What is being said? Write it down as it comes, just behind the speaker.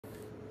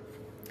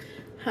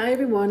Hi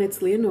everyone,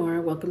 it's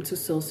Leonora. Welcome to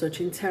Soul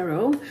Searching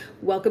Tarot.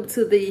 Welcome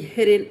to the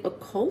Hidden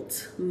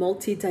Occult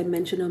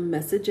multi-dimensional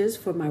messages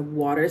for my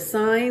water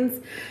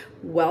signs.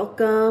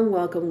 Welcome,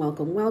 welcome,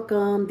 welcome,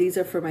 welcome. These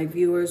are for my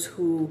viewers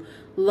who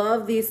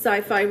love these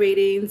sci-fi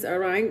readings. All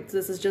right,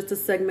 this is just a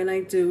segment I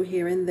do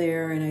here and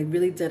there, and I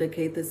really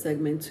dedicate this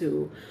segment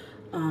to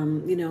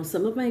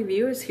some of my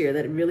viewers here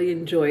that really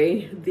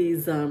enjoy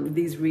these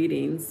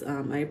readings.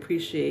 I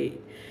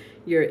appreciate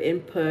your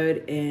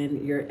input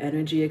and your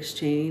energy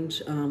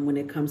exchange when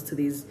it comes to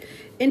these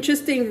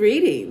interesting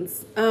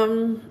readings.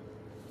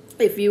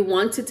 If you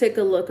want to take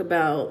a look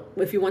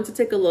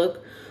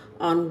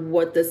on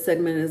what this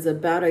segment is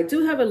about, I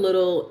do have a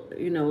little,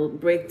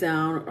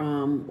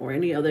 breakdown or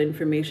any other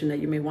information that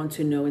you may want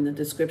to know in the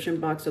description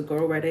box. So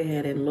go right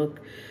ahead and look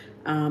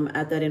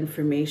at that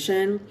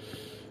information.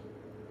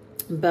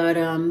 But,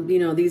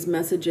 these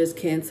messages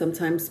can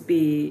sometimes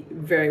be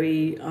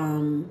very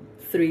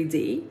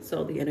 3D.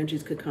 So the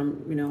energies could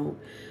come,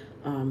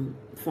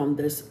 from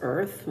this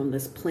earth, from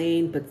this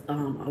plane. But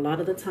a lot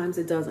of the times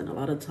it doesn't. A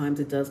lot of times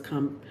it does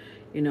come,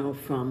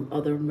 from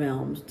other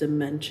realms,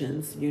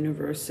 dimensions,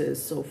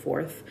 universes, so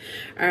forth.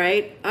 All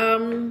right.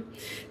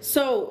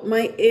 So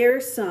my air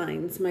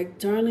signs, my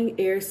darling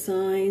air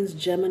signs,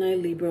 Gemini,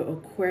 Libra,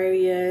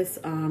 Aquarius,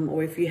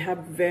 or if you have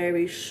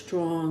very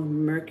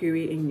strong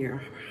Mercury in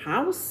your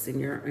house, in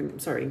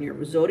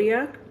your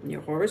zodiac, in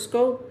your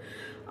horoscope,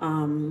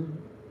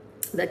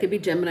 that could be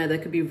Gemini,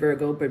 that could be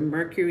Virgo, but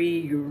Mercury,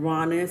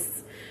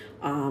 Uranus,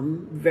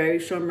 very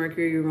strong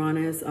Mercury,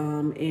 Uranus,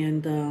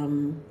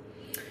 and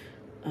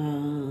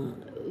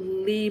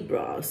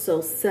Libra. So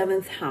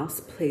 7th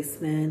house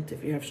placement.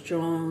 If you have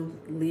strong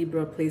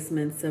Libra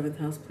placement, 7th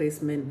house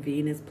placement,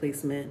 Venus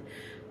placement,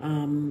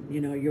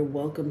 you're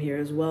welcome here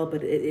as well.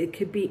 But it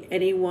could be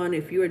anyone.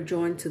 If you are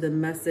drawn to the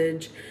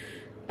message,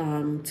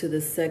 to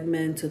the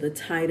segment, to the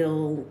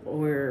title,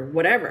 or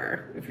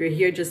whatever, if you're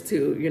here just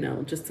to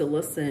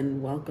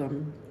listen,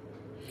 welcome.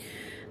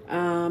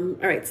 All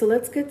right, so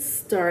let's get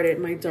started,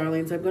 my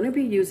darlings. I'm going to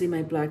be using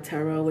my Black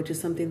Tarot, which is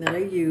something that I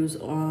use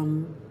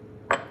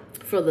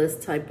for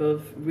this type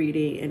of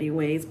reading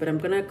anyways, but I'm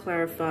going to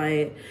clarify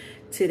it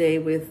today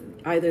with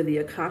either the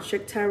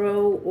Akashic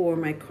Tarot or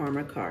my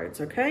Karma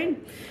cards, okay?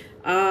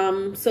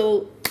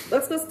 So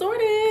let's get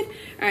started.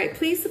 All right,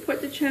 please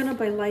support the channel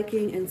by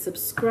liking and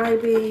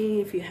subscribing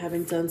if you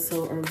haven't done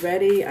so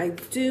already. I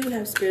do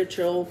have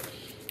spiritual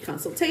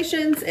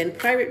consultations and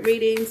private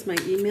readings. My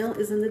email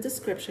is in the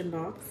description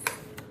box.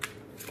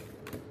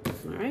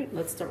 All right,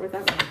 let's start with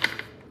that one.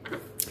 All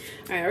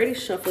right, I already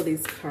shuffled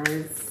these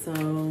cards,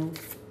 so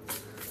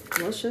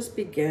let's just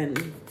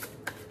begin.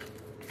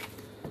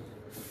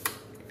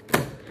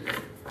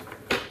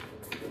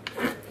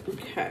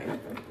 Okay.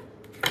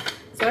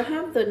 So I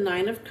have the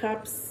 9 of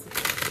Cups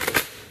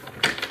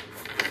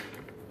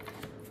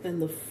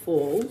and the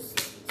Fools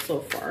so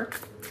far.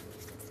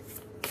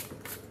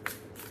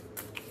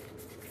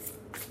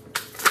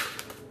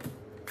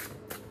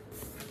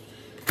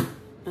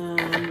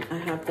 I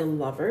have the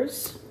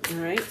Lovers.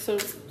 All right. So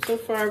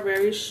far,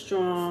 very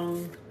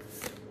strong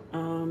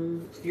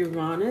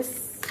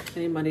Uranus.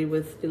 Anybody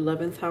with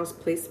 11th house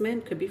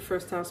placement, could be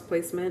 1st house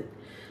placement.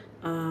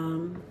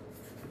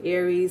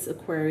 Aries,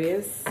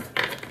 Aquarius.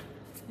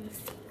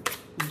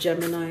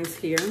 Gemini's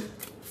here.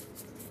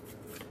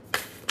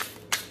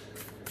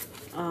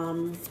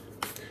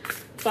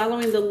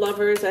 Following the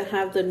Lovers, I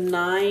have the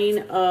 9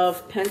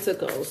 of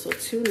Pentacles. So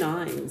 2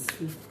 9s.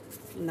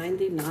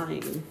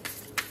 99.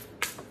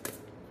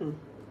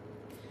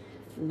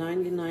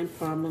 99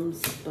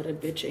 problems, but a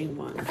bitch ain't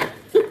one.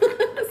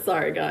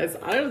 Sorry, guys.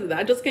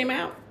 That just came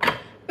out.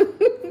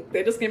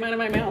 They just came out of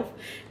my mouth.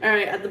 All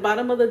right, at the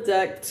bottom of the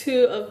deck,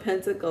 2 of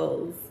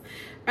Pentacles.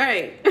 All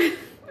right. I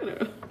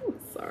don't know.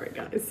 Sorry,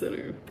 guys. I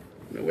don't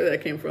know where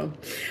that came from.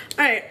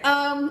 All right.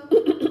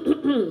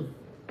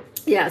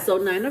 Yeah, so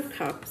 9 of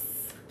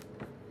Cups.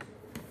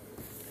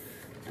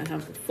 I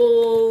have the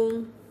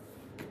Fool.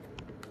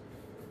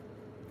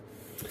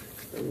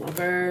 The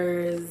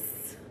Lovers.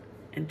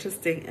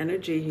 Interesting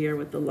energy here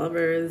with the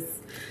Lovers.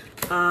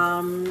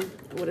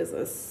 What is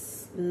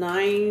this?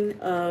 9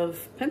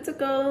 of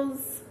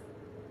Pentacles.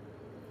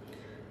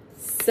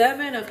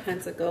 7 of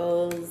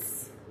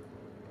Pentacles.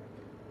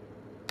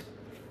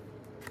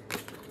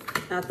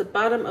 At the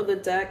bottom of the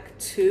deck,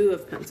 2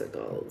 of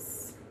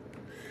Pentacles.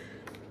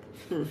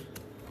 All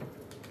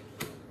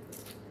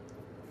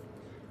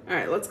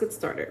right, let's get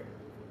started.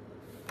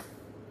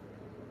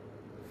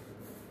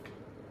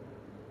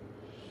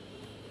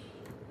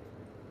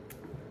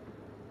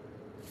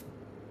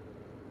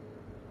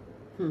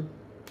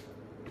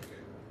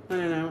 I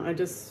don't know.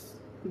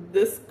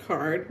 This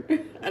card,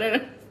 I don't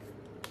know.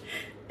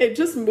 It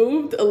just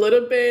moved a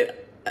little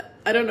bit.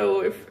 I don't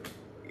know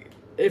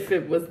if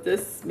it was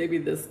this, maybe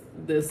this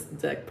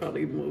deck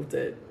probably moved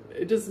it.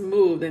 It just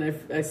moved and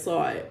I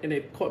saw it and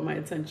it caught my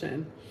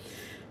attention.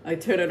 I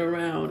turned it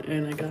around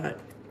and I got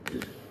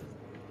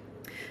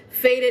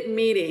Fated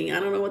Meeting. I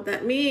don't know what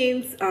that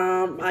means.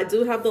 I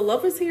do have the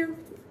Lovers here.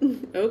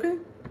 Okay.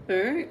 All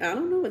right, I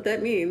don't know what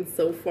that means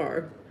so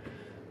far,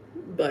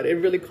 but it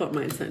really caught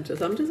my attention,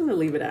 so I'm just gonna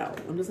leave it out.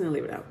 All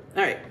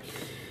right.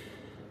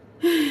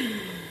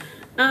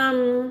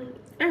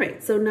 All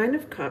right, so Nine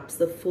of Cups,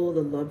 the Fool,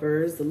 the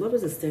Lovers. The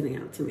Lovers is standing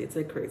out to me. It's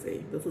like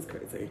crazy. This is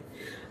crazy.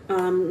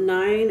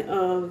 Nine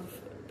of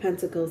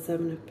Pentacles,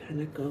 Seven of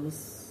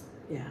Pentacles.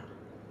 Yeah.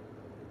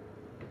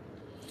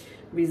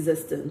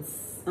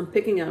 Resistance. I'm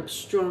picking up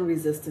strong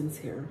resistance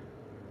here.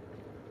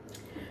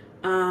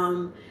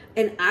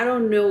 And I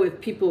don't know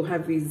if people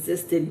have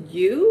resisted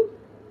you.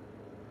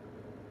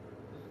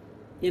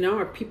 You know,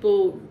 or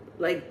people,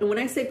 like, and when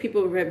I say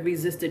people have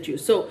resisted you,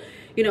 so,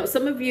 you know,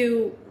 some of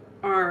you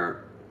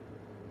are,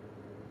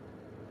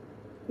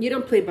 you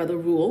don't play by the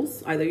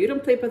rules. Either you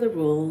don't play by the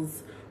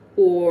rules,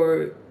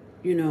 or,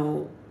 you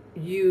know,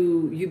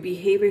 you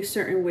behave a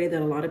certain way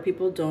that a lot of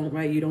people don't,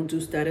 right? You don't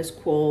do status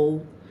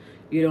quo.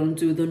 You don't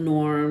do the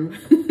norm,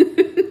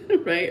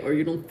 right? Or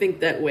you don't think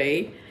that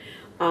way.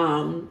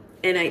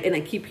 And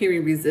I keep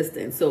hearing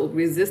resistance. So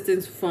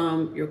resistance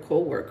from your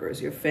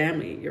coworkers, your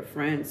family, your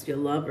friends, your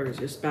lovers,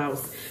 your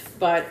spouse.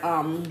 But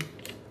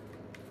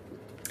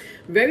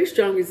very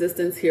strong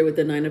resistance here with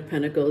the Nine of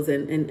Pentacles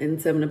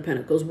and Seven of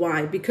Pentacles.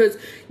 Why? Because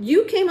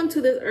you came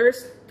onto this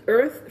earth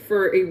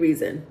for a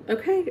reason,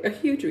 okay? A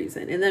huge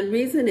reason. And that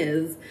reason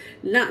is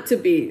not to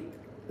be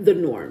the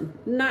norm,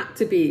 not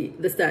to be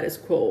the status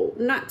quo,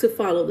 not to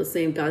follow the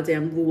same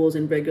goddamn rules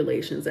and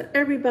regulations that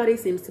everybody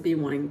seems to be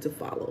wanting to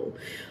follow.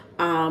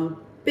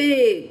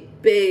 Big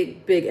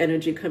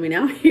energy coming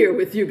out here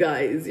with you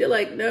guys. You're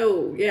like,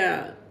 no,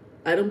 yeah,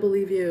 I don't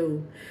believe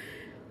you.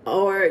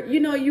 Or,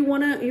 you know, you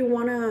wanna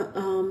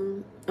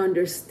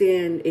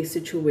understand a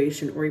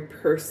situation or a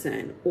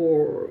person,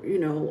 or, you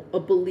know, a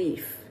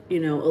belief, you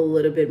know, a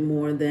little bit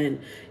more than,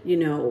 you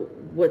know,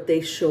 what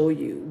they show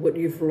you, what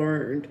you've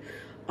learned,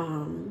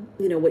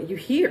 you know, what you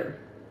hear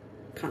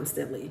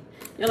constantly.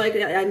 You're like,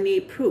 I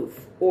need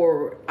proof,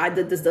 or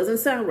this doesn't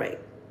sound right.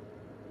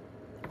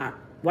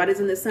 Why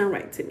doesn't this sound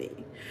right to me?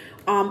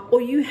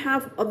 Or you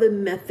have other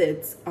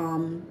methods,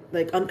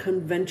 like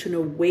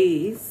unconventional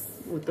ways,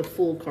 with the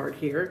Fool card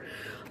here,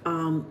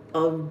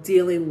 of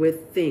dealing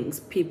with things,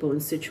 people,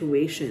 and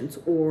situations,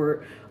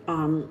 or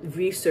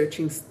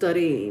researching,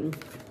 studying.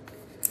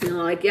 You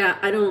know, like, yeah,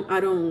 I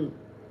don't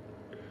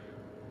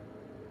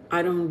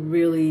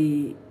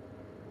really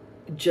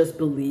just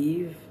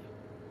believe,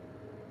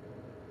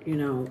 you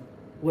know,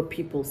 what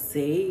people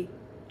say,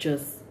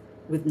 just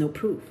with no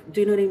proof. Do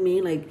you know what I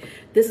mean? Like,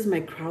 this is my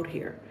crowd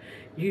here.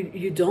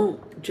 You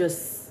don't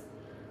just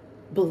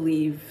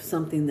believe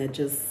something that's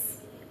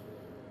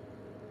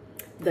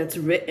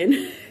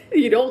written.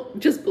 You don't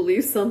just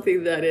believe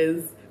something that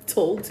is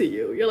told to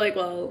you. You're like,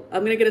 well,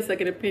 I'm gonna get a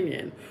second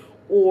opinion,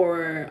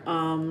 or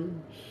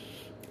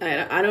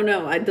I don't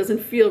know, it doesn't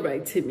feel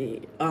right to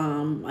me.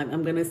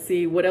 I'm gonna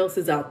see what else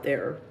is out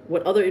there,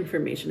 what other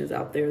information is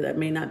out there that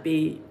may not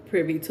be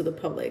privy to the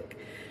public,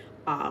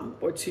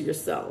 or to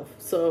yourself.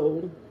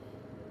 So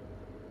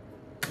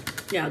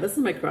yeah, this is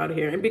my crowd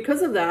here. And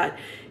because of that,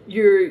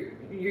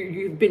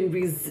 you've been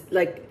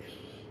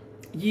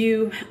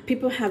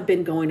people have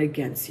been going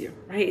against you,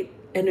 right?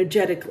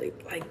 Energetically,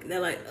 like,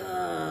 they're like,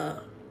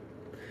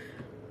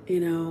 you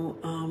know,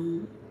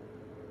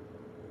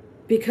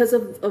 because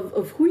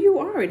of who you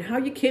are and how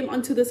you came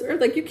onto this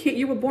earth. Like,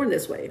 you were born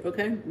this way,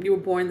 okay? You were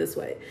born this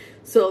way.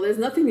 So there's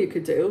nothing you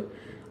could do.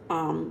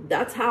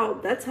 That's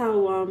how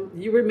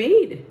you were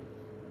made.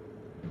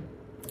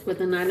 With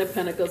the Nine of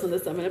Pentacles and the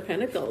Seven of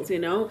Pentacles, you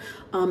know.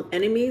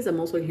 Enemies, I'm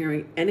also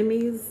hearing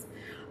enemies.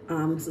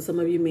 So some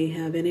of you may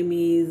have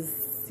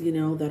enemies, you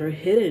know, that are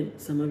hidden.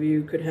 Some of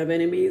you could have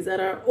enemies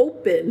that are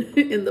open,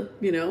 in the,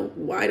 you know,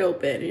 wide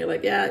open. And you're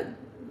like, yeah,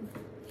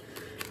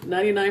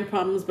 99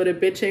 problems, but a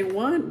bitch ain't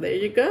one. There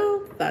you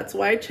go. That's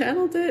why I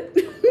channeled it.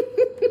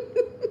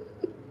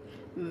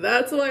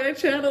 That's why I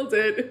channeled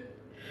it.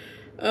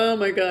 Oh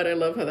my God, I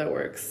love how that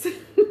works.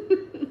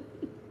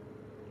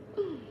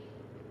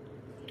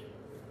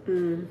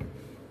 All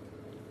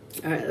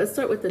right, let's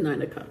start with the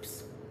Nine of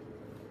Cups.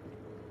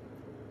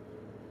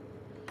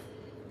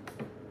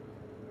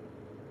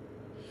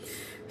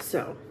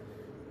 So,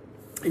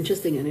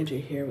 interesting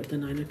energy here with the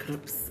Nine of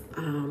Cups.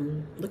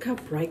 Look how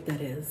bright that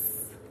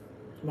is.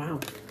 Wow,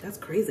 that's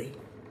crazy.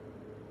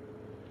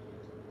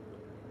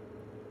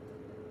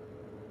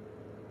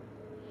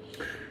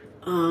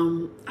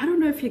 I don't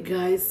know if you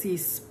guys see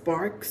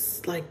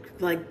sparks, like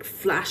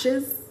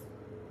flashes,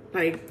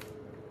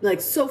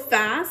 like so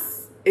fast.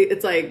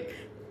 It's like,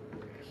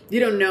 you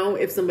don't know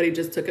if somebody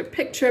just took a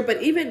picture, but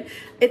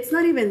it's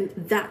not even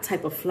that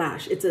type of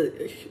flash. It's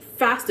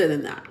faster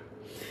than that.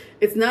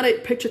 It's not a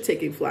picture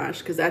taking flash,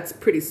 because that's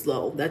pretty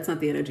slow. That's not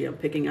the energy I'm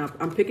picking up.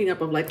 I'm picking up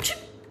of like,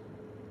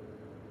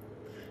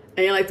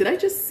 and you're like, did I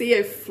just see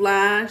a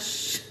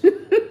flash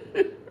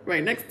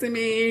right next to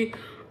me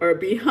or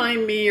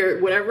behind me or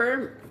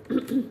whatever?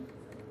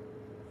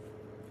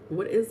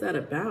 What is that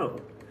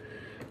about?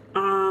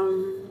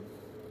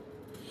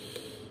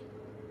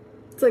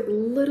 It's like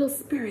little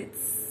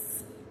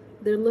spirits.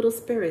 They're little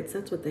spirits.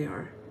 That's what they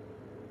are.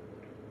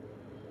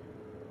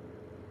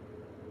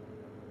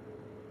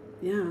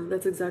 Yeah,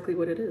 that's exactly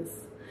what it is.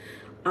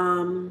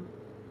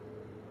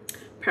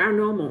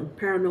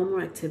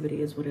 Paranormal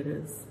activity is what it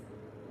is.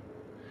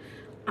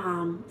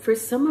 For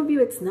some of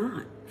you, it's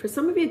not. For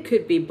some of you, it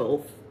could be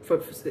both.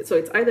 So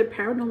it's either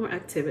paranormal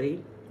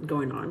activity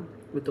going on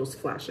with those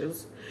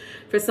flashes.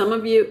 For some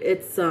of you,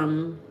 it's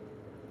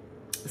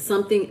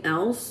something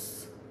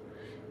else.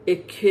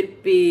 It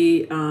could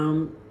be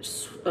a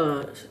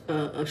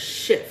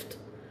shift.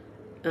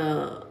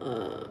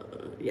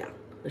 Yeah,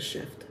 a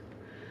shift.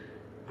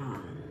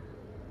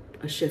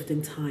 A shift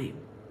in time.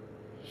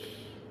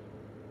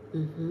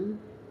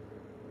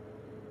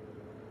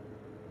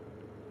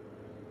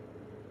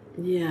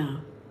 Yeah,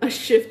 a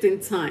shift in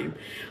time.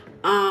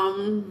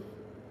 God,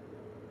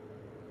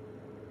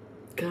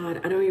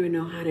 I don't even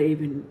know how to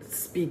even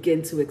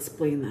begin to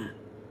explain that.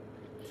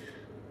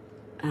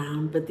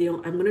 But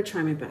I'm going to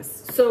try my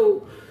best.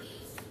 So,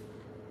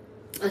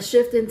 a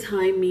shift in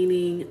time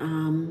meaning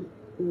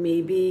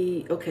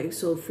maybe, okay,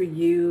 so for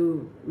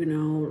you, you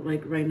know,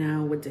 like right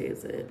now, what day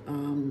is it?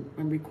 I'm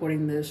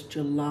recording this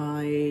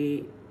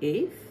July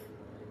 8th.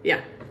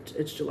 Yeah,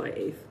 it's July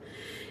 8th.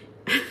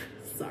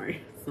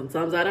 Sorry,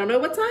 sometimes I don't know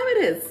what time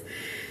it is.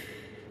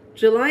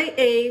 July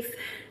 8th.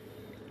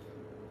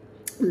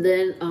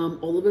 Then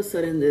all of a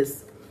sudden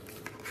this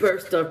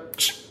burst of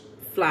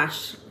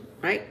flash,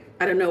 right?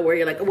 I don't know where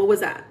you're like, oh, what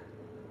was that?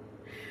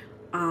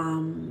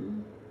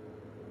 And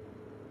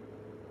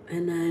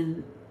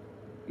then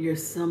you're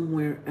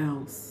somewhere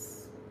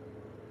else.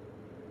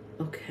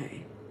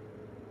 Okay.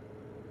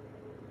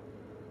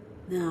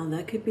 Now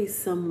that could be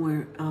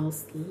somewhere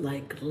else,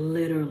 like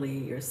literally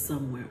you're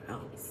somewhere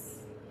else.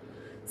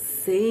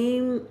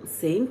 Same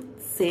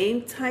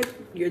type,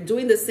 you're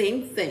doing the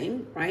same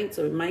thing, right?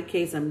 So in my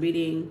case, I'm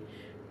reading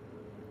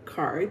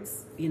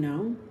cards, you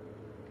know,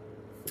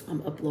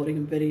 I'm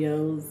uploading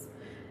videos,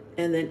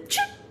 and then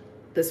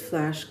this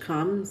flash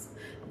comes,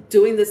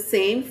 doing the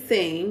same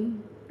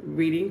thing,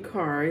 reading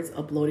cards,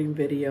 uploading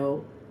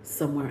video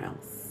somewhere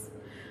else,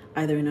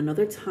 either in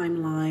another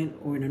timeline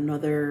or in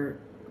another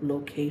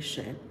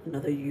location,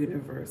 another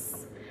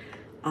universe.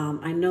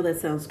 I know that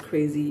sounds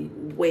crazy,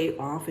 way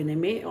off, and it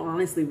may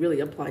honestly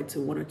really apply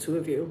to one or two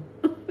of you.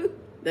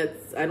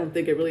 I don't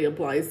think it really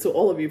applies to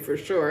all of you for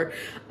sure.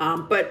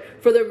 But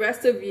for the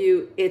rest of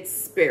you, it's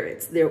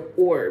spirits, they're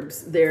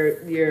orbs,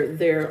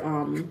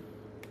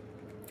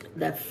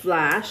 that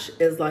flash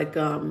is like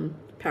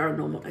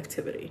paranormal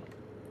activity.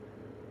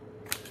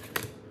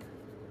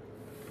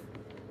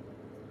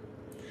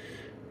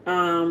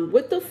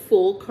 With the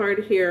Fool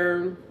card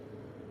here,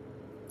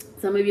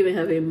 some of you may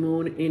have a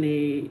moon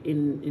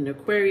in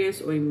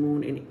Aquarius or a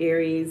moon in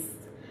Aries.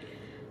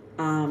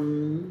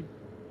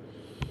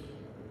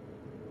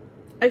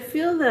 I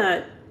feel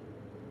that,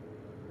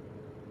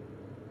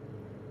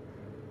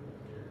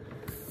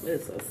 what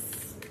is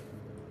this?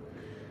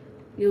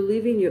 You're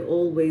leaving your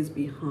old ways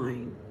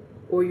behind,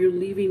 or you're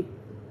leaving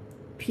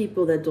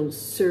people that don't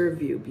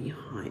serve you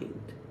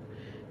behind.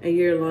 And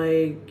you're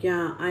like,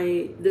 yeah,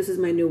 this is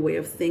my new way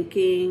of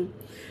thinking.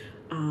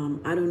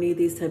 I don't need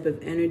these type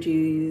of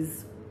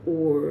energies,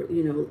 or,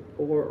 you know,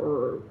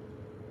 or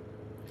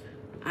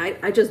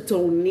I just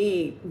don't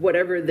need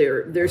whatever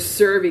they're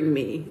serving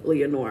me,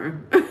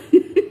 Leonore.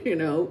 You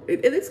know,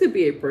 this could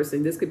be a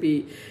person. This could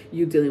be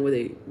you dealing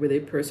with a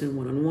person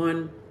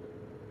one-on-one.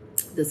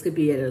 This could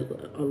be at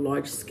a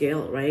large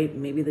scale, right?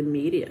 Maybe the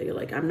media. You're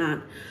like, I'm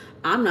not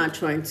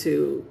trying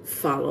to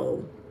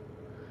follow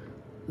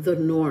the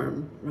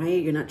norm,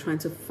 right? You're not trying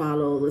to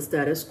follow the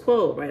status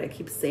quo, right? I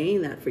keep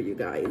saying that for you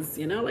guys,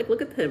 you know, like,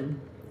 look at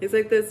him. He's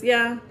like this,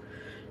 yeah,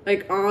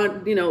 like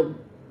on, you know,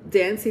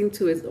 dancing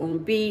to his own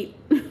beat,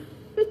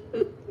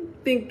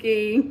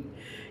 thinking,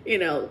 you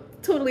know,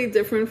 totally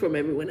different from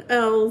everyone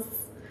else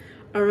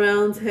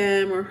around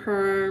him or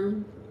her.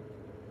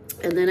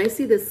 And then I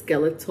see this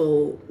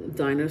skeletal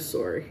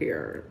dinosaur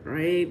here,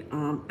 right?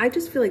 I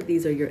just feel like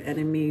these are your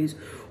enemies.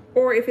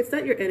 Or if it's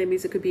not your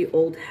enemies, it could be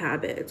old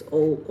habits,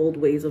 old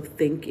ways of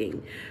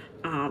thinking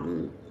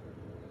that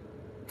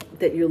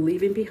you're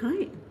leaving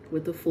behind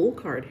with the Fool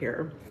card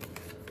here.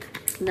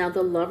 Now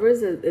the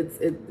Lovers, it's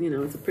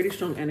a pretty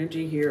strong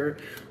energy here.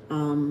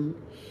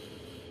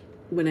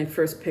 When I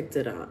first picked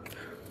it up,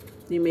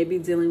 you may be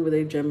dealing with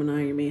a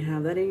Gemini. You may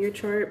have that in your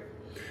chart.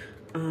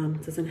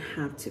 Doesn't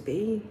have to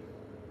be.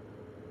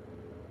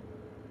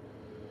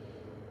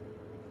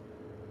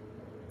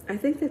 I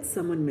think that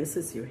someone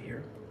misses you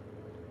here.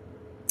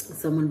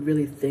 Someone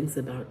really thinks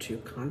about you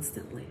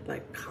constantly,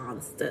 like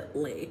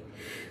constantly.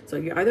 So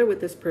you're either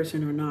with this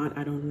person or not.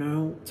 I don't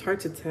know. It's hard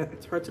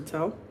to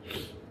tell.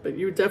 But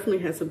you definitely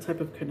had some type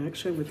of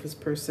connection with this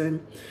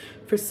person.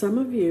 For some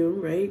of you,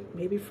 right?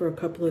 Maybe for a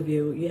couple of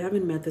you, you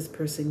haven't met this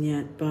person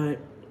yet, but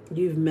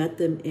you've met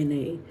them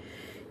in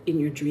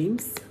your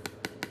dreams,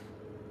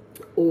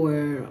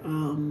 or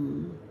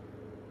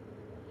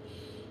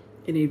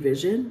in a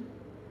vision,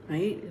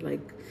 right? Like,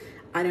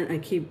 I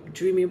keep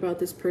dreaming about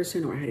this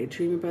person, or I had a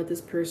dream about this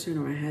person,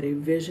 or I had a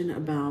vision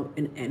about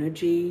an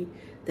energy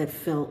that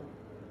felt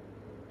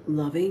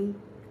loving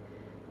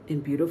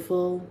and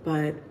beautiful,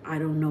 but I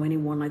don't know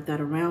anyone like that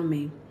around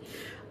me.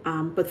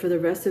 But for the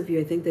rest of you,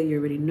 I think that you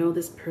already know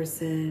this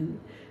person.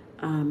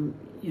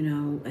 You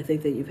know, I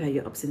think that you've had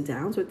your ups and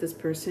downs with this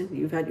person.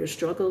 You've had your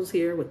struggles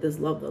here with this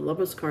love, the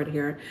Lover's card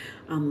here,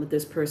 with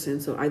this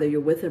person. So either you're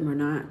with him or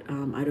not.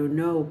 I don't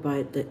know,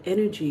 but the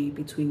energy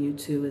between you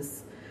two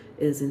is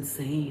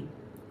insane.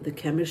 The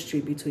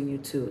chemistry between you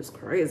two is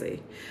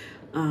crazy.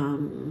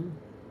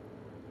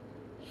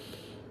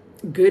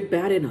 Good,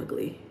 bad, and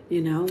ugly,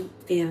 you know?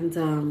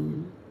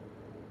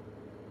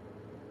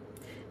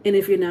 And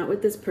if you're not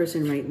with this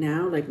person right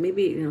now, like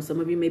maybe, you know,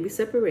 some of you may be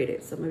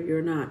separated, some of you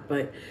are not.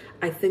 But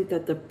I think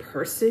that the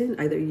person,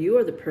 either you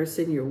or the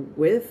person you're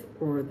with,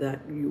 or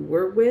that you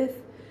were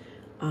with,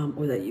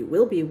 or that you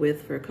will be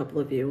with for a couple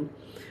of you,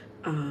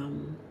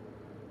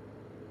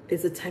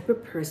 is the type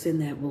of person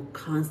that will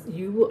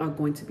you are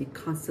going to be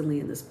constantly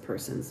in this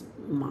person's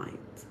mind.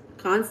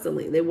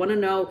 Constantly. They want to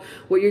know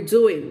what you're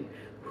doing,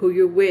 who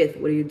you're with,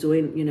 what are you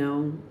doing, you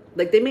know.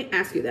 Like they may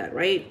ask you that,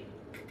 right?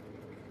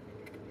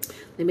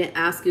 They may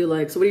ask you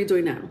like, so what are you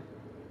doing now?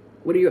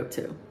 What are you up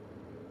to?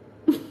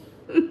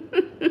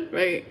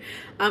 Right?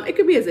 It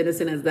could be as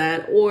innocent as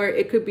that, or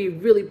it could be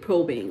really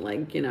probing,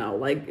 like, you know,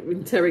 like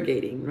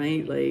interrogating,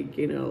 right? Like,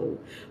 you know,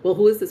 well,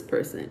 who is this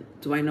person?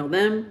 Do I know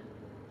them?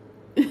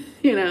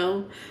 You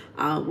know,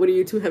 what do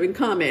you two have in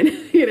common?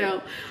 You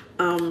know,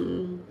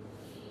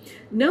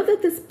 know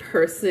that this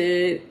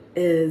person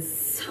is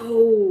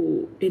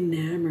so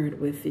enamored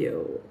with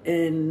you,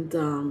 and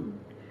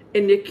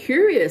they're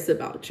curious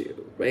about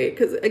you, right?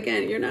 Because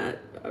again, you're not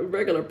a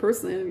regular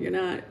person. You're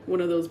not one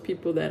of those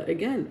people that,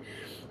 again,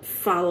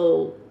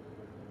 follow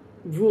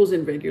rules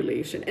and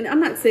regulation. And I'm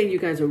not saying you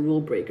guys are rule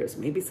breakers.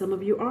 Maybe some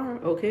of you are.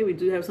 Okay, we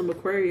do have some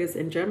Aquarius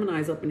and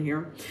Geminis up in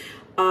here.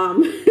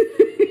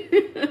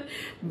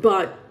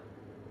 But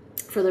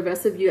for the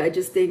rest of you, I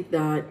just think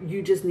that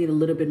you just need a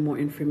little bit more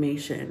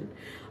information.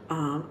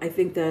 I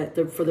think that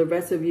for the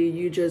rest of you,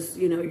 you just,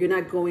 you know, you're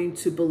not going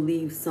to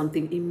believe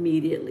something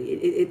immediately.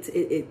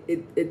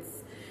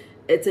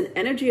 It's an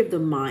energy of the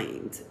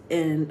mind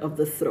and of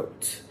the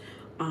throat.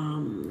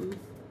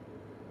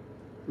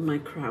 My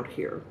crowd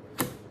here.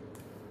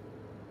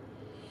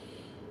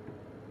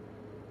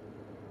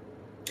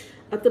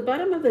 At the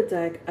bottom of the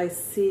deck, I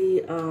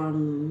see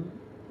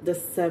the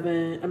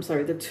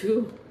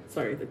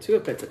two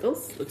of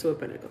Pentacles. The Two of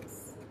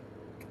Pentacles.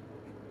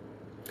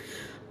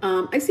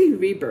 I see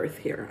rebirth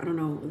here. I don't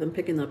know. I'm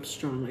picking up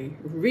strongly.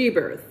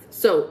 Rebirth.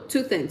 So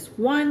two things.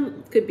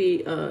 One could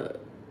be a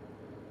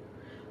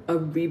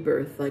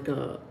rebirth, like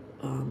a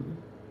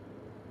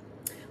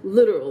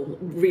literal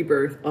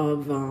rebirth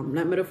of,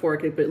 not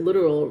metaphorically, but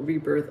literal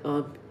rebirth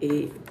of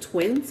a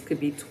twins. Could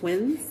be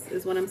twins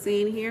is what I'm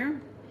seeing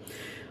here.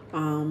 I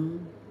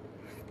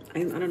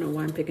don't know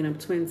why I'm picking up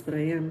twins, but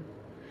I am.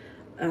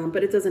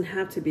 But it doesn't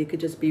have to be. It could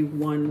just be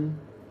one,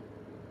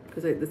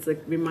 because it's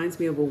like reminds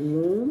me of a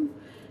womb.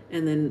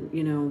 And then,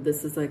 you know,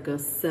 this is like a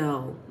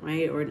cell,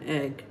 right? Or an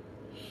egg,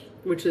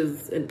 which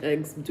is, and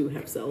eggs do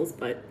have cells,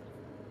 but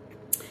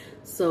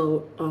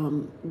so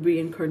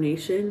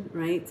reincarnation,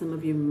 right? Some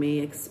of you may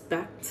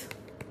expect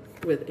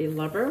with a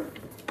lover.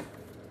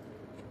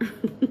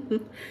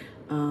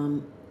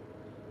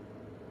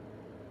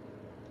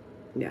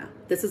 Yeah,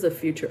 this is a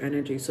future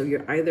energy. So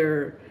you're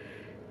either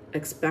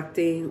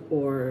expecting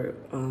or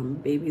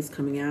baby's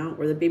coming out,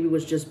 or the baby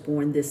was just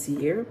born this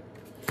year.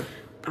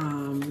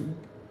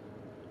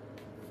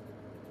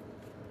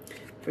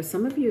 For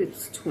some of you,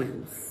 it's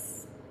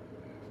twins,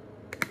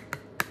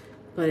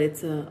 but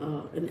it's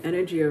an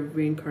energy of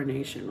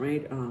reincarnation,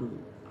 right?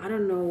 I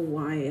don't know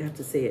why I have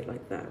to say it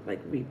like that, like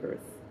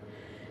rebirth.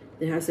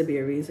 There has to be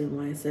a reason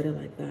why I said it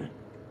like that.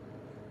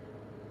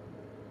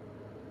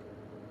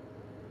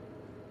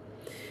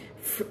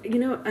 You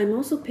know, I'm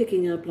also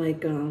picking up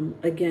like,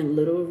 again,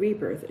 little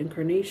rebirth,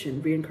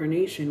 reincarnation,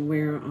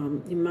 where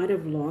you might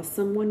have lost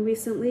someone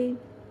recently.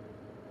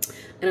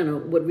 I don't know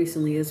what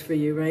recently is for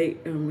you, right?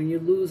 When you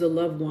lose a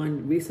loved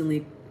one,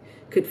 recently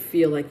could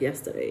feel like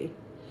yesterday.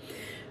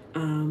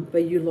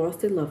 But you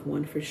lost a loved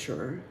one for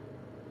sure.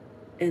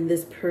 And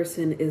this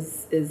person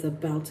is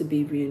about to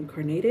be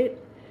reincarnated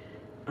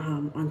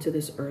onto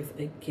this earth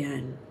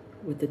again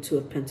with the Two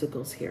of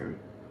Pentacles here.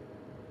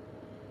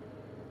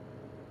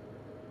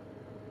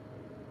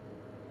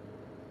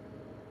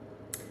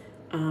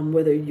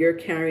 Whether you're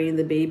carrying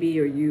the baby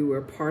or you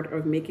were part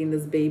of making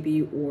this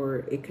baby,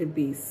 or it could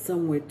be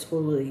somewhere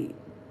totally,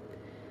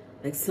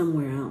 like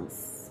somewhere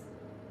else.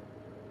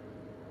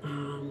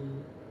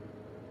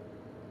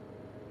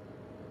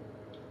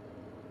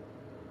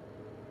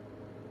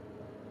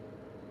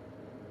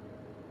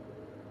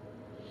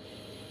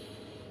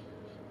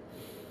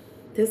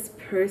 This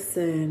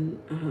person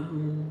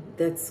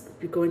that's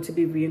going to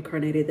be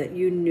reincarnated that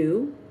you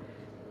knew,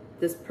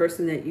 this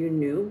person that you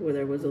knew,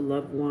 whether it was a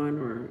loved one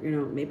or, you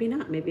know, maybe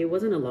not, maybe it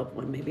wasn't a loved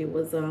one, maybe it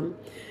was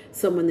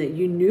someone that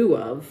you knew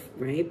of,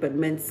 right, but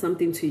meant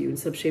something to you in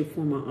some shape,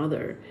 form, or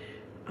other.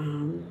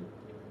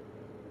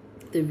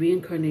 The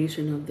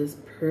reincarnation of this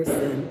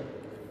person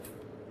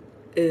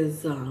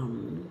is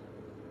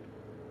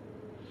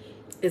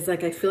It's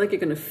like, I feel like you're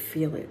going to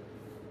feel it.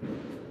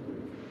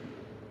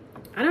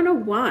 I don't know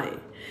why.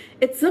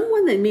 It's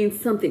someone that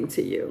means something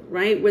to you,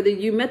 right? Whether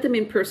you met them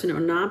in person or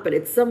not, but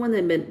it's someone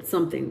that meant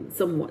something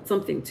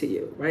to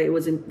you, right?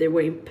 They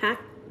were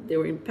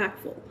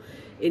impactful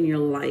in your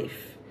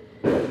life.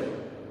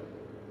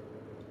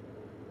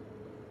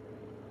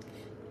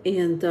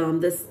 And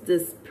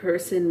this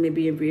person may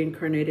be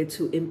reincarnated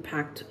to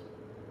impact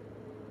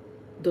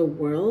the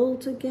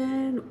world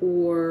again,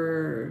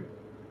 or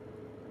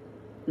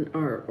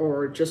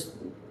just,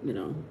 you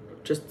know,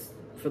 just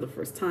for the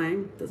first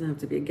time. Doesn't have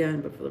to be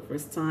again, but for the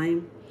first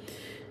time.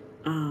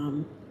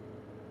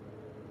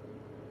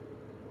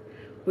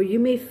 Or you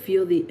may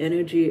feel the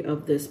energy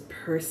of this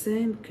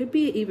person. Could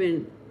be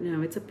even,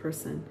 no, it's a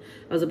person.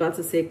 I was about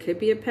to say it could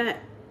be a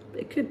pet.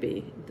 It could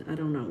be. I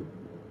don't know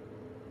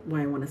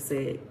why I want to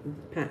say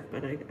pet,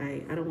 but I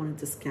don't want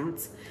to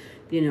discount,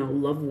 you know,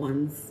 loved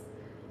ones.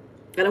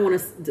 I don't want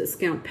to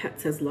discount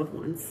pets as loved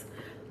ones.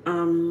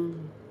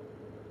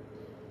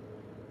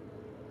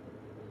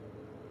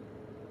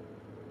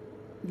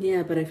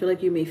 Yeah, but I feel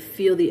like you may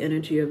feel the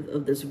energy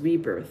of this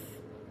rebirth.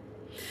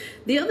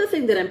 The other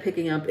thing that I'm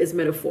picking up is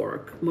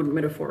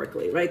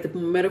metaphorically, right? The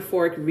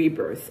metaphoric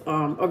rebirth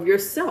of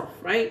yourself,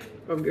 right?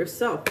 Of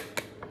yourself.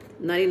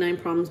 99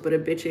 problems, but a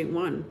bitch ain't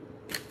one.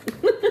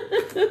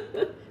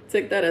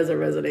 Take that as it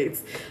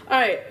resonates. All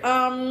right.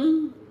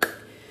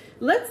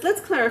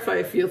 Let's clarify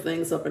a few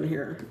things up in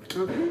here.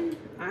 Okay.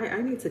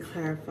 I need to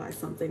clarify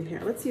something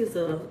here. Let's use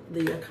the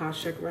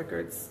Akashic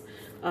records,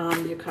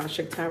 the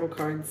Akashic tarot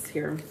cards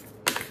here.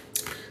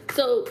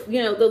 So,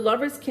 you know, the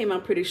Lovers came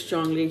out pretty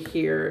strongly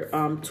here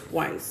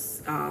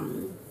twice.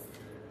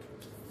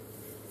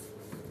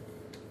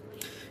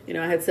 You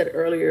know, I had said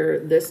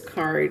earlier, this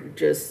card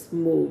just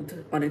moved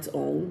on its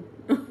own.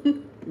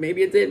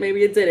 Maybe it did,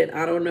 maybe it didn't.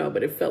 I don't know,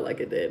 but it felt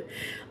like it did.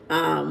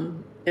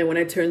 And when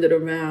I turned it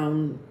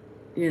around,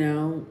 you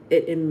know,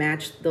 it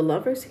matched the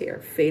Lovers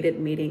here. Fated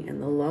meeting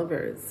and the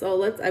Lovers.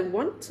 So I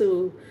want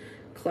to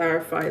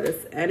clarify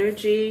this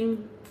energy.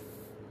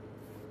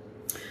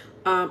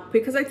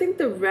 Because I think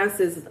the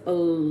rest is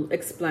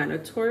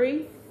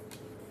explanatory,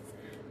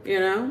 you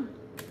know.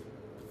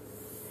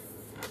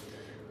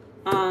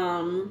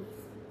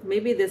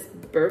 Maybe this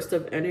burst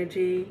of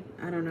energy,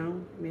 I don't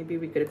know. Maybe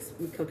we could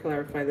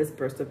clarify this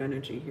burst of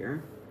energy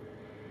here.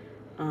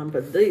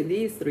 But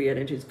these three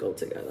energies go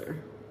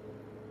together.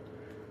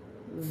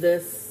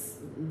 This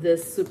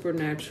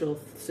supernatural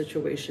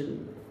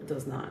situation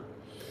does not.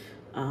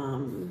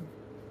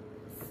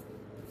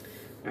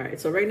 All right,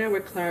 so right now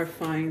we're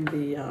clarifying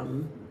the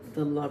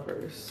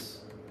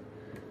Lovers.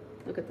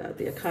 Look at that.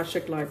 The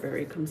Akashic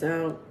Library comes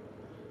out.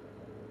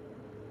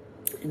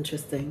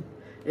 Interesting.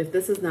 If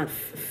this is not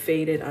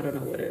fated, I don't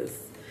know what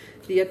is.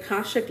 The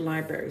Akashic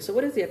Library. So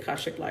what is the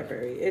Akashic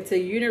Library? It's a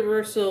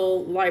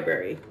universal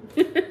library.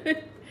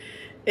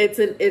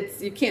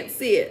 It's you can't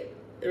see it,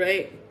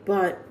 right?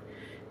 But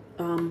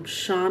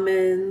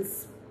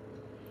shamans,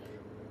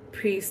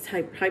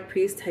 high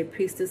priest, high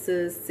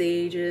priestesses,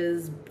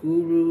 sages,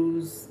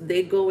 gurus,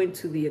 they go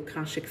into the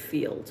Akashic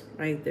field,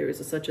 right? There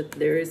is such a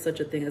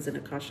thing as an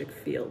Akashic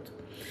field,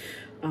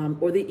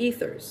 or the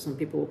ethers. Some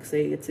people will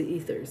say it's the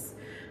ethers.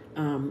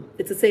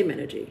 It's the same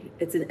energy.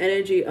 It's an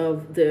energy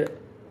of the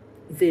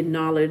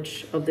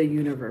knowledge of the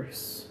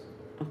universe.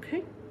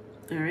 Okay,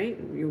 all right.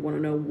 You want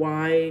to know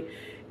why?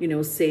 You know,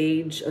 a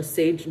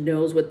sage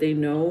knows what they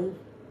know.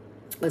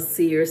 A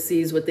seer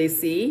sees what they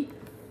see.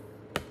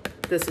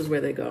 This is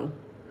where they go,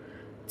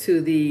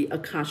 to the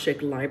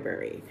Akashic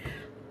Library.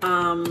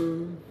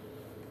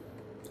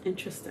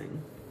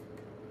 Interesting.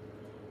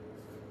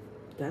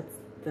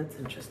 That's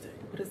interesting.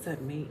 What does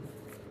that mean?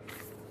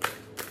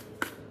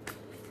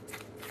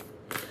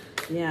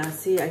 Yeah,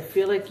 see, I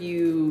feel like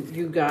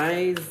you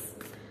guys,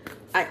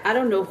 I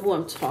don't know who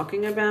I'm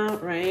talking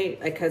about, right?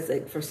 Because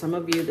for some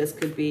of you, this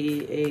could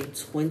be a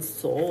twin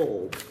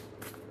soulmate.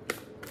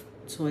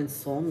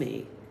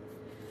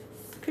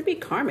 Could be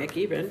karmic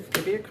even.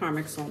 Could be a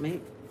karmic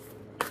soulmate.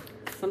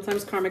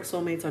 Sometimes karmic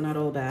soulmates are not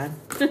all bad.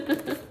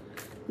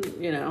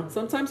 You know,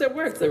 sometimes it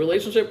works. The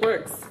relationship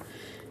works.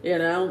 You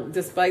know,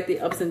 despite the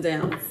ups and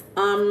downs.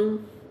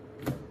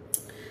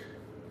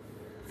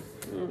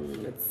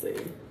 Let's see.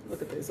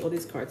 Look at this. All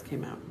these cards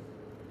came out.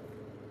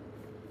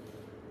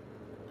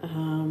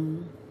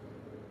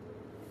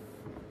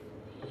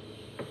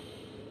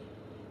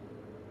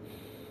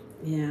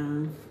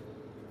 Yeah.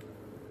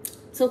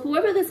 So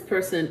whoever this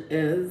person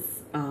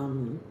is,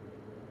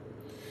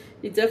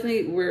 you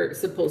definitely were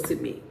supposed to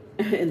meet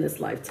in this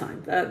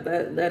lifetime.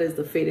 That is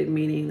the fated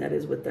meaning. That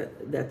is what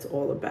that's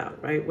all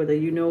about, right? Whether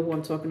you know who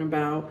I'm talking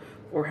about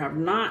or have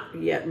not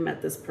yet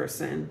met this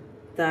person,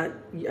 that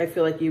I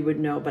feel like you would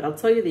know. But I'll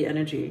tell you the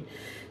energy.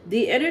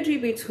 The energy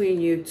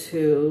between you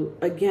two,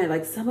 again,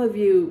 like some of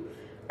you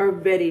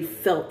already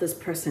felt this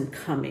person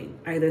coming,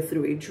 either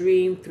through a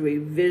dream, through a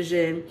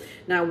vision.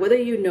 Now, whether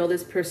you know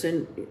this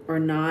person or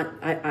not,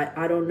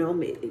 I don't know.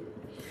 Maybe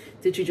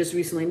Did you just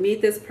recently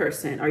meet this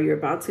person? Are you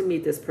about to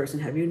meet this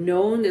person? Have you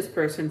known this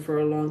person for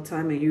a long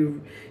time and you're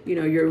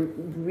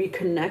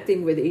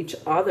reconnecting with each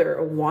other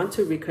or want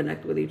to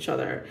reconnect with each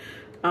other?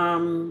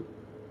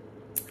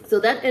 So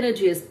that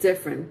energy is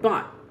different,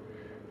 but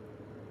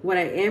what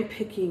I am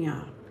picking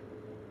up,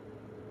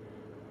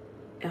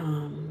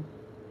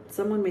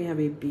 someone may have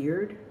a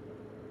beard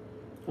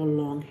or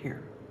long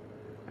hair.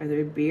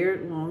 Either a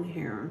beard, long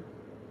hair.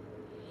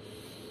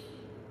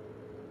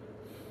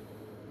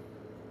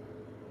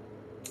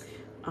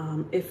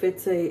 If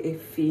it's a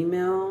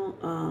female,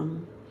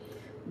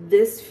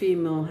 this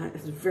female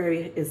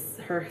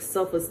her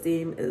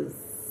self-esteem is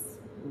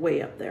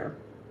way up there.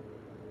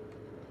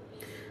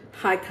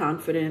 High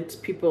confidence.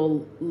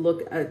 People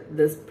look at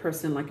this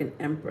person like an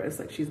empress,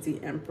 like she's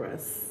the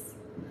empress,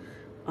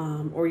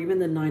 or even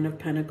the Nine of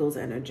Pentacles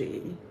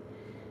energy.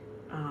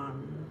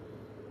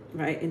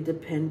 Right,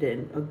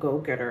 independent, a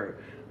go-getter,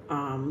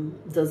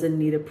 doesn't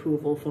need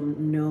approval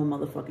from no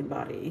motherfucking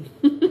body.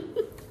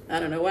 I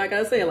don't know why I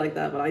gotta say it like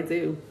that, but I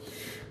do.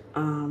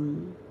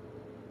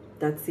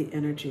 That's the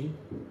energy.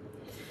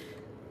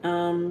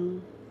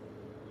 Some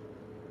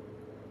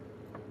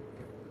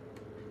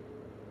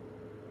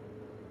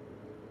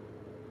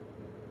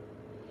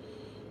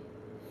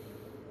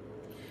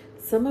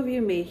of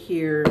you may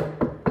hear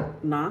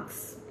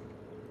knocks,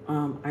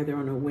 either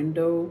on a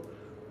window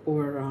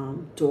or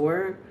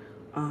door,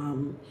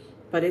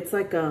 but it's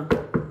like a,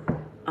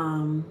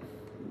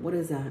 what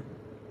is that?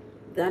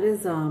 That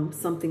is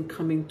something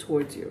coming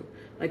towards you,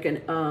 like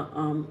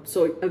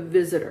so a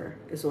visitor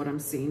is what I'm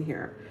seeing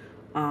here.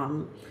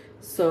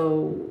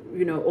 So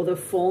or the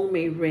phone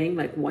may ring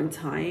like one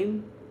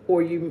time,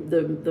 or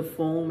the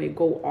phone may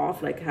go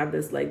off, like have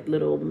this like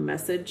little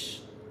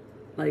message,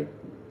 like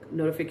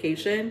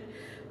notification,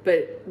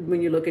 but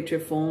when you look at your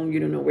phone,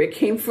 you don't know where it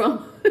came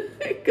from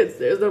because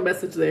there's no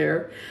message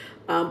there.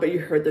 But you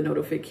heard the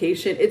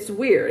notification. It's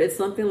weird. It's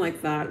something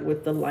like that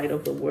with the light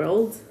of the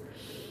world.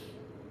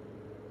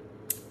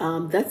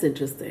 That's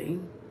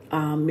interesting.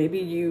 Maybe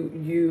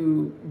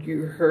you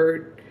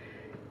heard,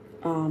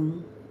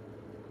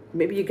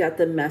 maybe you got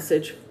the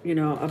message,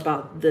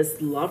 about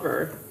this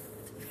lover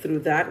through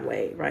that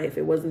way, right? If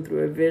it wasn't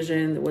through a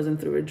vision, it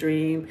wasn't through a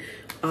dream,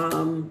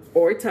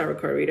 or a tarot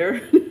card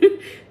reader,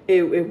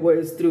 it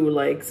was through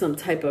like some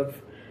type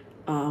of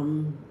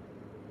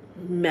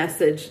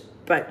message,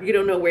 but you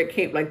don't know where it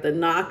came. Like the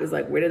knock is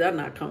like, where did that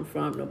knock come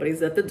from?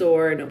 Nobody's at the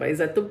door,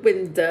 nobody's at the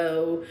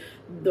window,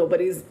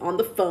 nobody's on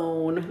the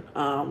phone,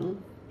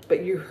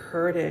 but you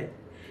heard it.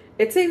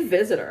 It's a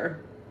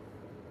visitor.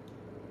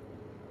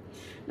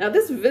 Now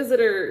this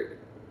visitor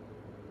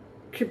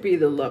could be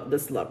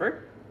this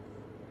lover.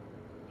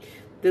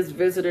 This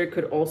visitor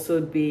could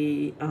also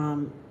be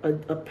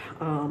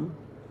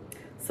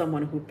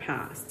someone who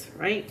passed,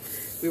 right?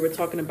 We were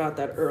talking about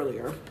that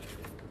earlier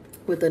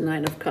with the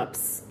Nine of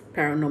Cups,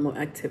 paranormal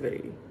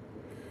activity.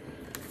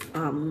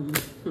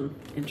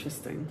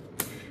 Interesting.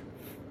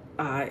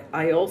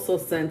 I also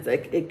sense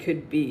like it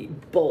could be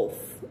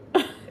both.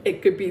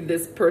 It could be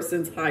this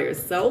person's higher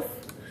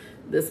self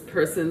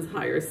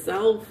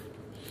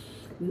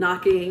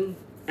knocking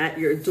at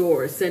your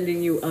door,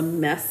 sending you a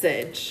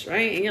message,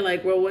 right? And you're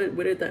like, well, where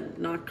did that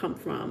knock come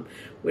from?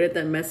 Where did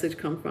that message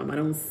come from? I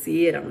don't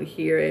see it. I don't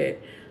hear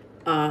it.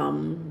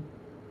 And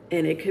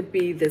it could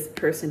be this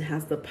person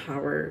has the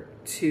power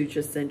to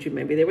just send you.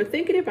 Maybe they were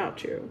thinking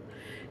about you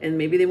and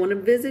maybe they want to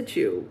visit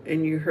you,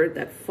 and you heard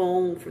that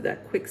phone for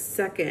that quick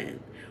second,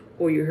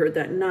 or you heard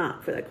that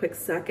knock for that quick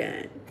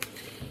second.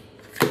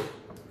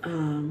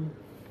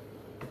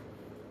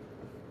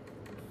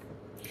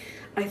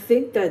 I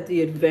think that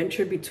the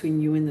adventure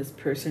between you and this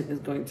person is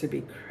going to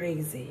be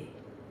crazy.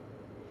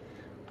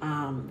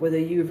 Whether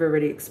you've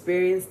already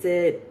experienced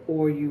it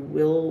or you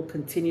will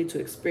continue to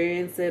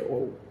experience it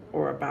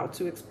or about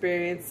to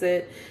experience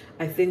it,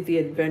 I think the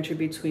adventure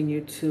between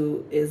you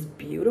two is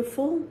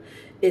beautiful.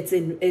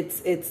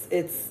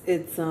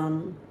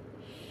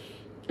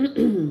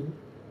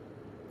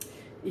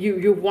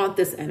 You want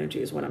this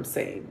energy is what I'm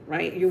saying,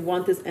 right? You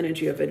want this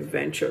energy of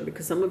adventure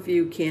because some of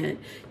you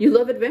you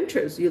love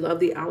adventures, you love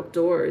the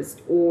outdoors,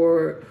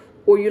 or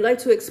you like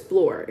to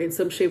explore in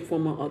some shape,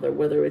 form, or other,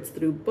 whether it's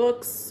through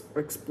books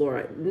or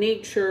explore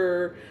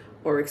nature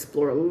or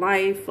explore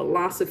life,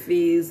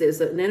 philosophies. There's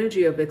an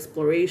energy of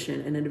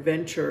exploration and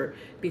adventure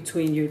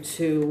between you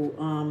two.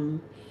 And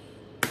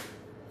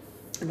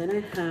then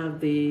I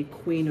have the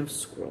Queen of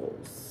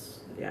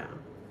Scrolls. Yeah.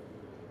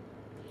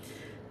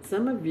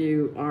 Some of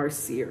you are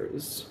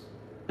seers,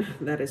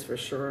 that is for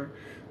sure.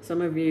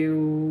 Some of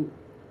you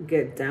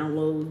get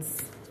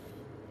downloads.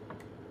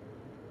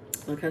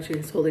 Look how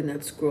she's holding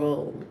that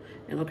scroll.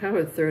 And look how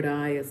her third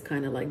eye is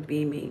kind of like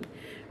beaming,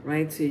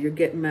 right? So you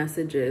get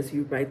messages,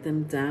 you write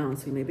them down.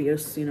 So maybe you're,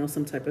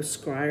 some type of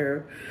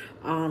scryer.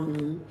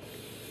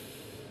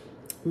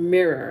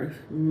 Mirror,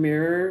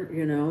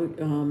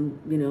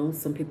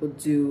 some people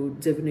do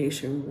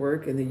divination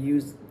work and they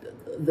use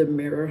the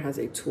mirror as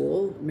a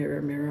tool.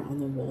 Mirror on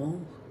the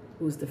wall,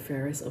 who's the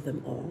fairest of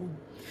them all.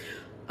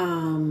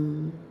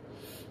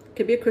 Could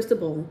could be a crystal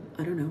ball.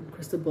 I don't know.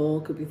 Crystal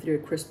ball could be through a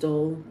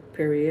crystal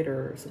period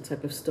or some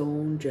type of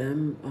stone,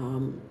 gem,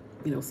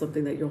 you know,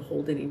 something that you're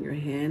holding in your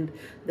hand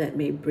that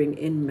may bring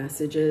in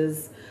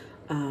messages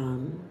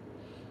and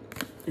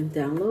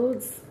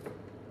downloads.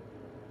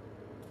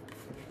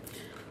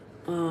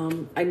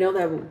 I know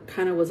that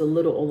kind of was a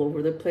little all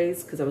over the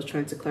place because I was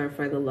trying to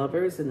clarify the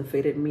lovers in the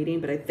fated meeting,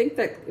 but I think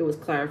that it was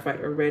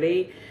clarified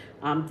already.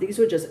 These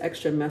were just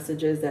extra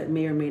messages that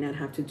may or may not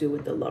have to do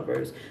with the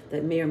lovers,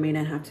 that may or may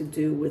not have to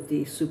do with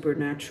the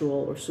supernatural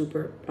or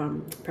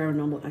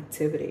paranormal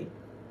activity.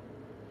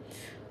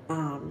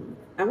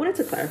 I wanted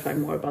to clarify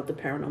more about the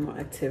paranormal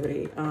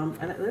activity.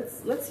 And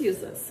let's use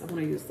this. I want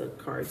to use the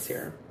cards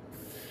here.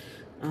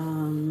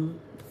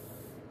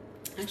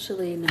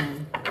 Actually, no.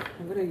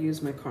 I'm going to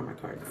use my karma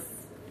cards.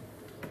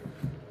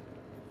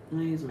 I'm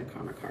going to use my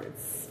karma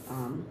cards.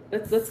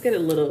 Let's get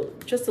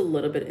just a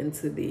little bit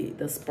into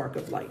the spark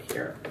of light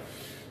here.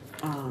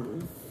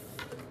 I'm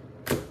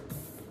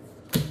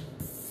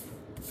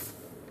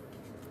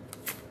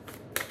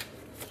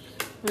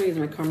going to use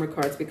my karma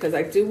cards because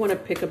I do want to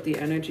pick up the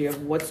energy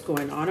of what's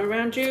going on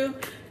around you.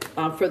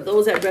 For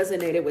those that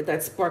resonated with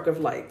that spark of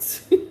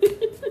light.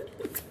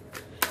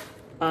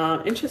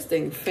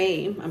 Interesting.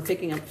 Fame. I'm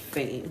picking up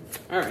fame.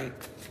 All right.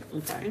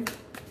 Okay.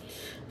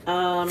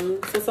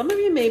 So some of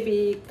you may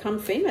become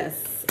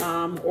famous,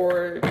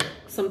 or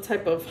some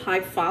type of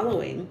high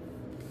following.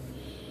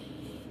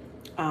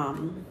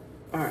 All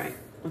right.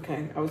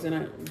 Okay.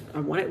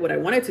 What I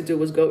wanted to do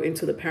was go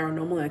into the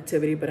paranormal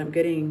activity, but I'm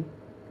getting,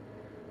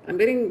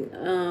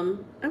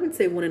 I would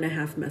say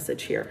 1.5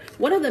 message here.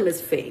 One of them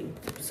is fame.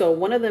 So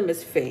one of them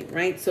is fame,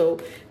 right? So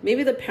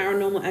maybe the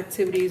paranormal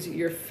activities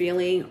you're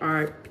feeling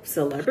are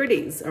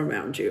celebrities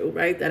around you,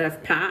 right? That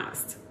have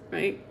passed,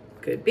 right?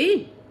 Could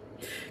be,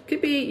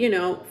 you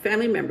know,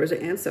 family members or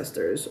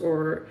ancestors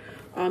or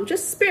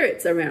just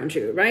spirits around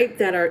you, right?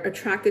 That are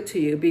attracted to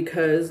you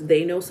because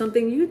they know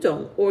something you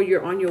don't, or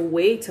you're on your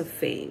way to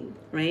fame,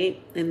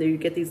 right? And then you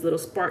get these little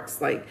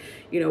sparks, like,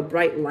 you know,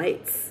 bright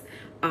lights,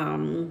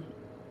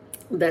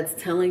 that's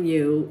telling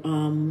you,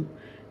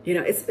 you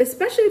know, it's,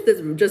 especially if this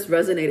just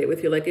resonated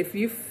with you. Like if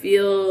you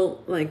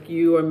feel like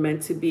you are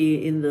meant to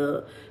be in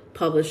the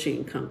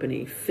publishing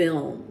company,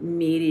 film,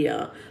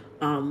 media,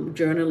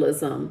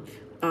 journalism,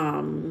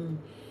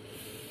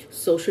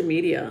 social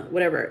media,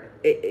 whatever,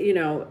 you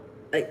know,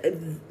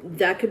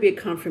 that could be a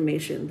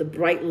confirmation. The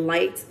bright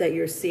light that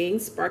you're seeing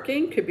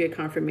sparking could be a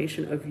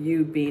confirmation of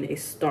you being a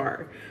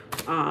star,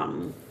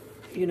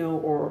 you know,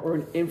 or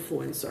an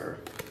influencer.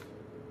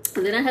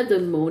 And then I have the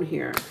moon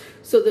here.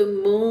 So the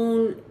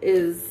moon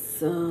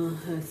is,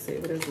 let's see,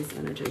 what is this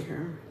energy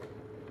here?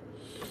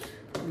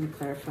 Let me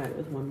clarify it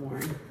with one more.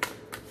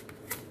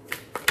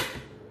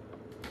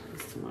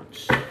 That's too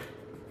much.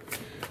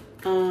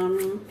 I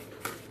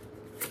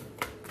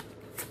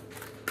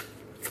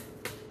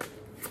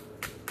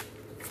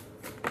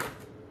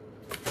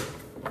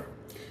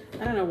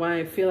don't know why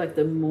I feel like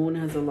the moon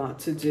has a lot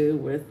to do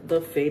with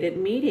the fated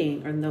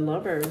meeting and the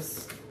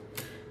lovers.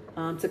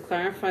 To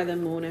clarify the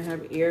moon, I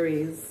have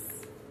Aries.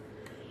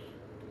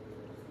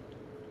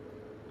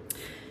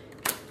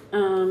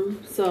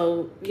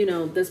 So, you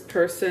know, this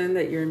person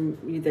that you're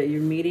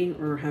meeting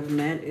or have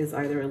met is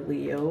either a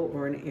Leo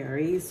or an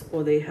Aries,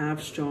 or they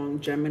have strong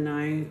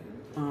Gemini,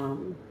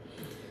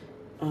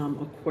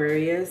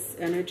 Aquarius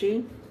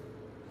energy.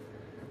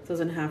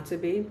 Doesn't have to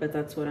be, but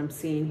that's what I'm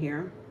seeing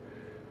here.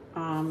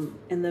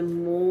 And the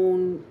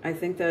moon, I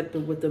think that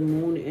with the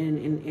moon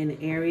in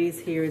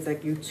Aries here is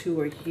like you two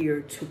are here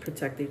to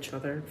protect each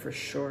other for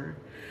sure.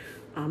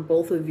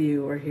 Both of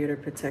you are here to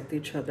protect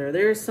each other.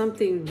 There is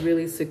something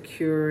really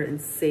secure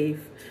and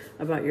safe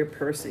about your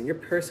person. Your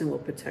person will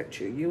protect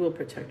you. You will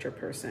protect your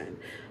person.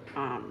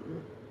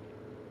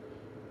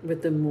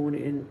 With the moon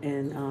in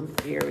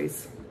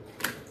Aries.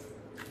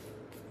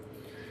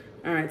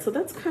 All right, so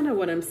that's kind of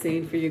what I'm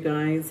seeing for you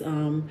guys.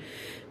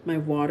 My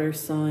water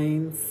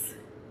signs.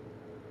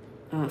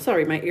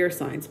 Sorry, my air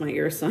signs. I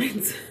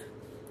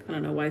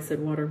don't know why I said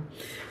water.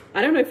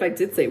 I don't know if I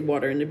did say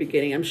water in the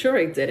beginning. I'm sure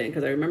I didn't,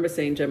 because I remember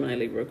saying Gemini,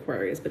 Libra,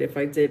 Aquarius. But if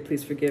I did,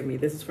 please forgive me.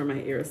 This is for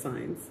my air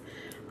signs.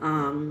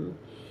 All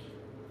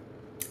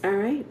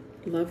right.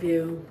 Love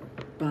you.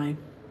 Bye.